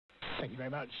Thank you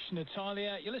very much,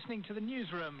 Natalia. You're listening to the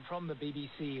newsroom from the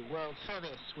BBC World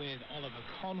Service with Oliver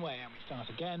Conway, and we start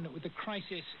again with the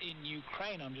crisis in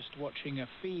Ukraine. I'm just watching a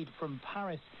feed from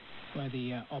Paris where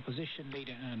the opposition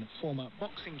leader and former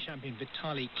boxing champion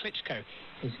Vitaly Klitschko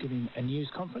is giving a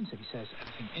news conference. If he says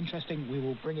anything interesting, we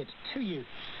will bring it to you.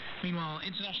 Meanwhile,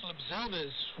 international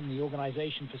observers from the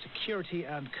Organization for Security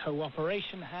and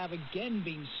Cooperation have again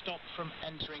been stopped from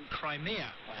entering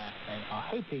Crimea, where they are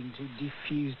hoping to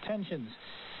defuse tensions.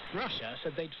 Russia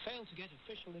said they'd failed to get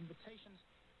official invitations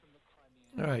from the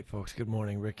Crimean... All right, folks, good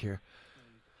morning. Rick here.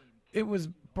 It was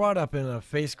brought up in a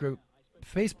Facebook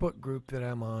group that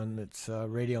I'm on that's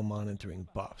radio monitoring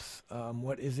buffs.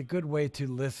 What is a good way to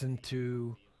listen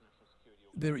to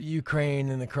the Ukraine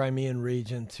and the Crimean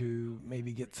region to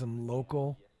maybe get some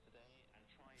local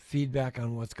feedback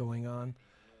on what's going on.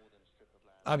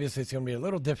 Obviously, it's going to be a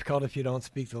little difficult if you don't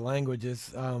speak the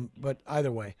languages, but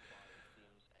either way,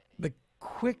 the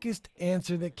quickest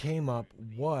answer that came up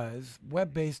was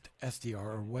web-based SDR,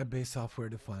 or web-based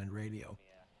software-defined radio.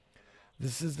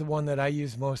 This is the one that I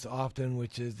use most often,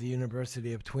 which is the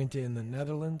University of Twente in the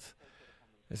Netherlands.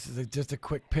 This is just a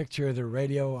quick picture of the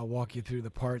radio. I'll walk you through the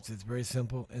parts. It's very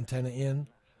simple. Antenna in,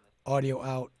 audio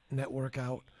out, network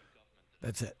out.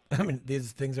 That's it. I mean,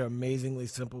 these things are amazingly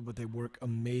simple, but they work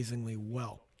amazingly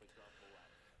well.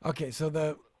 Okay, so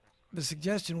the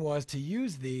suggestion was to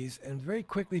use these, and very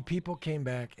quickly people came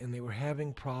back and they were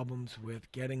having problems with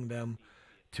getting them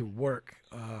to work.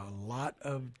 A lot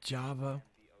of Java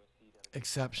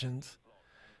exceptions.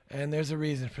 And there's a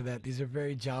reason for that. These are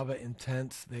very Java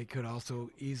intense. They could also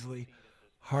easily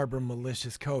harbor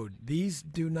malicious code. These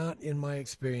do not, in my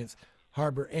experience,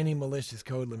 harbor any malicious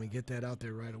code. Let me get that out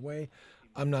there right away.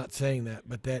 I'm not saying that,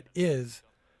 but that is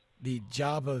the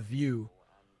Java view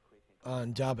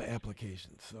on Java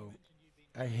applications. So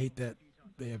I hate that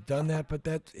they have done that, but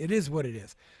it is what it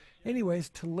is. Anyways,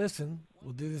 to listen,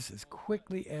 we'll do this as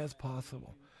quickly as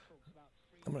possible.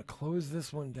 I'm going to close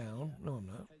this one down. No, I'm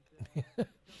not.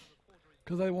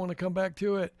 Because I want to come back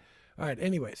to it. All right,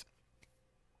 anyways.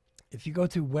 If you go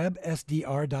to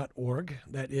WebSDR.org,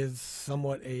 that is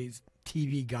somewhat a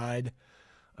TV guide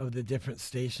of the different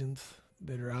stations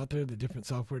that are out there, the different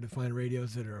software-defined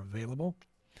radios that are available.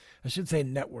 I should say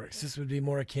networks. This would be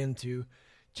more akin to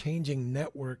changing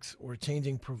networks or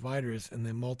changing providers and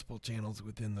then multiple channels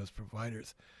within those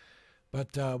providers.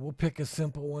 But we'll pick a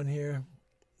simple one here.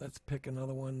 Let's pick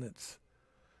another one that's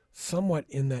somewhat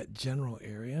in that general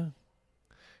area.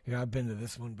 Here, I've been to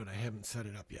this one, but I haven't set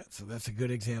it up yet. So that's a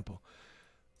good example.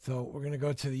 So we're going to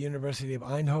go to the University of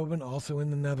Eindhoven, also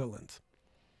in the Netherlands.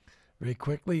 Very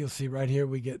quickly, you'll see right here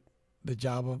we get the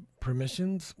Java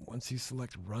permissions. Once you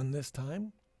select Run this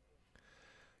time,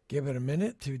 give it a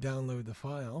minute to download the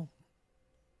file.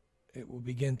 It will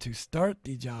begin to start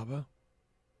the Java,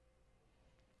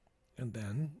 and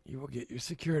then you will get your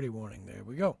security warning. There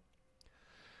we go.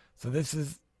 So this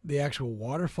is the actual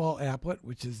waterfall applet,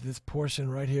 which is this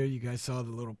portion right here. You guys saw the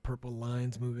little purple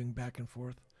lines moving back and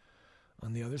forth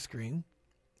on the other screen,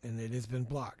 and it has been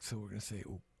blocked. So we're going to say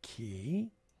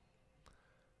OK.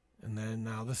 And then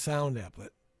now the sound applet.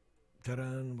 Ta-da!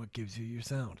 What gives you your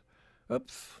sound?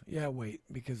 Oops. Yeah, wait,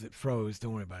 because it froze.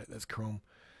 Don't worry about it. That's Chrome.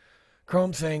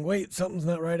 Chrome saying, wait, something's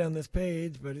not right on this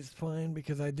page, but it's fine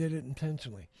because I did it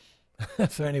intentionally.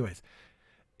 So anyways,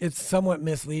 it's somewhat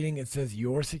misleading. It says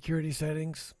your security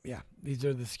settings. Yeah, these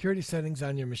are the security settings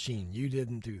on your machine. You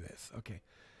didn't do this. Okay.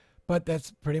 But that's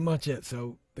pretty much it.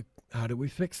 So how do we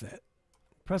fix that?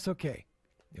 Press OK.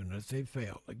 You'll notice they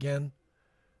failed. Again,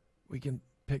 we can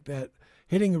pick that.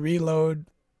 Hitting reload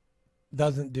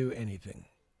doesn't do anything.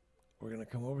 We're going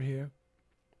to come over here.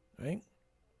 Right?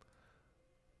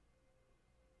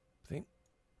 See?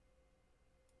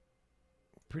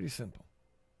 Pretty simple.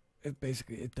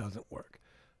 It doesn't work.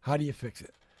 How do you fix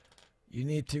it? You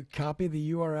need to copy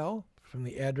the URL from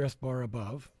the address bar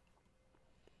above.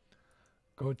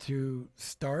 Go to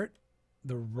Start,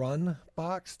 the Run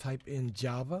box, type in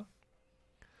Java.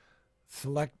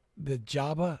 Select the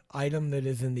Java item that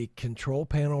is in the control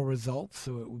panel results.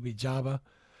 So it will be Java,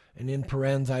 and in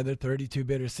parens either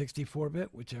 32-bit or 64-bit,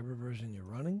 whichever version you're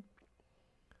running.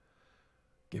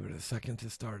 Give it a second to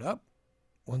start up.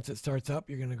 Once it starts up,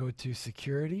 you're going to go to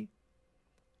Security,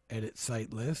 Edit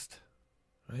Site List,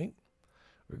 right?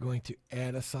 We're going to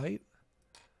add a site.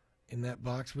 In that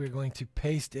box, we're going to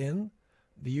paste in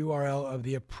the URL of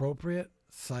the appropriate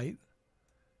site.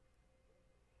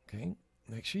 Okay,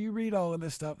 make sure you read all of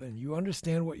this stuff and you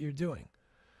understand what you're doing.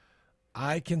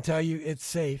 I can tell you it's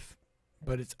safe,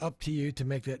 but it's up to you to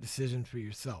make that decision for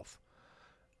yourself.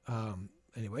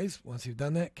 Anyways, once you've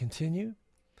done that, continue.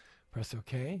 Press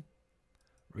OK.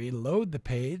 reload the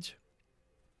page.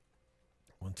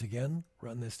 Once again,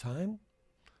 run this time.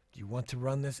 Do you want to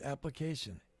run this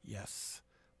application? Yes.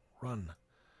 Run.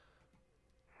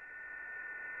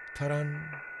 Ta-da!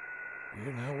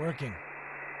 We're now working.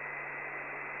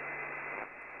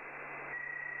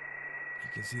 You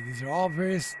can see these are all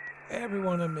various, every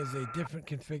one of them is a different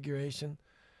configuration.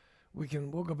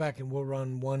 We'll go back and we'll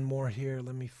run one more here.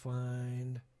 Let me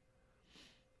find,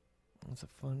 what's a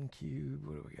fun cube?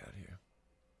 What do we got here?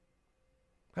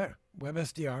 There,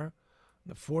 Web-SDR,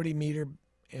 the 40-meter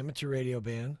amateur radio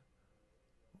band.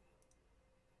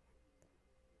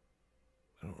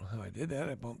 I don't know how I did that.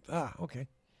 I bumped, okay.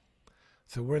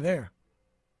 So we're there,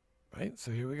 right?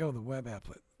 So here we go, the web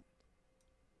applet.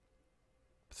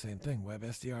 Same thing,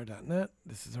 WebSDR.net.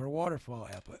 This is our waterfall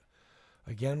applet.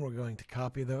 Again, we're going to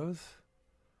copy those.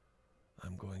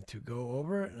 I'm going to go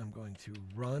over and I'm going to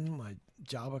run my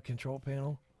Java control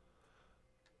panel.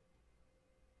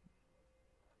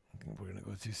 Okay, we're going to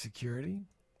go to security,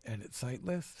 edit site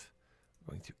list.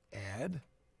 We're going to add.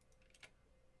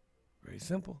 Very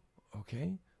simple.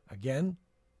 Okay. Again,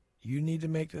 you need to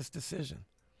make this decision.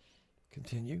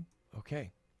 Continue.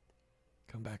 Okay.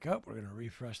 Come back up. We're going to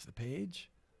refresh the page.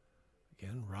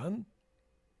 Again, run.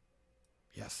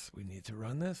 Yes, we need to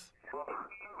run this.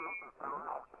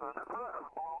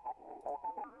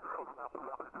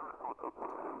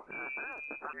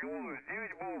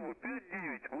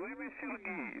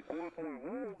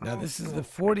 Now this is the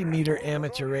 40-meter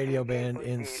amateur radio band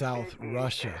in South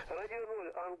Russia.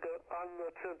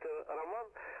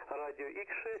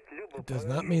 It does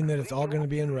not mean that it's all going to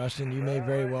be in Russian. You may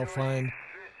very well find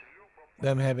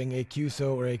them having a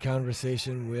QSO or a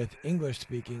conversation with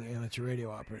English-speaking amateur radio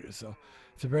operators. So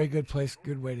it's a very good place,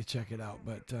 good way to check it out.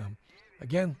 But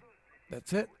again,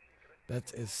 that's it.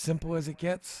 That's as simple as it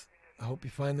gets. I hope you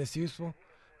find this useful.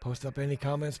 Post up any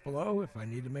comments below. If I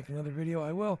need to make another video,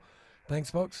 I will. Thanks,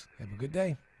 folks. Have a good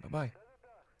day. Bye-bye.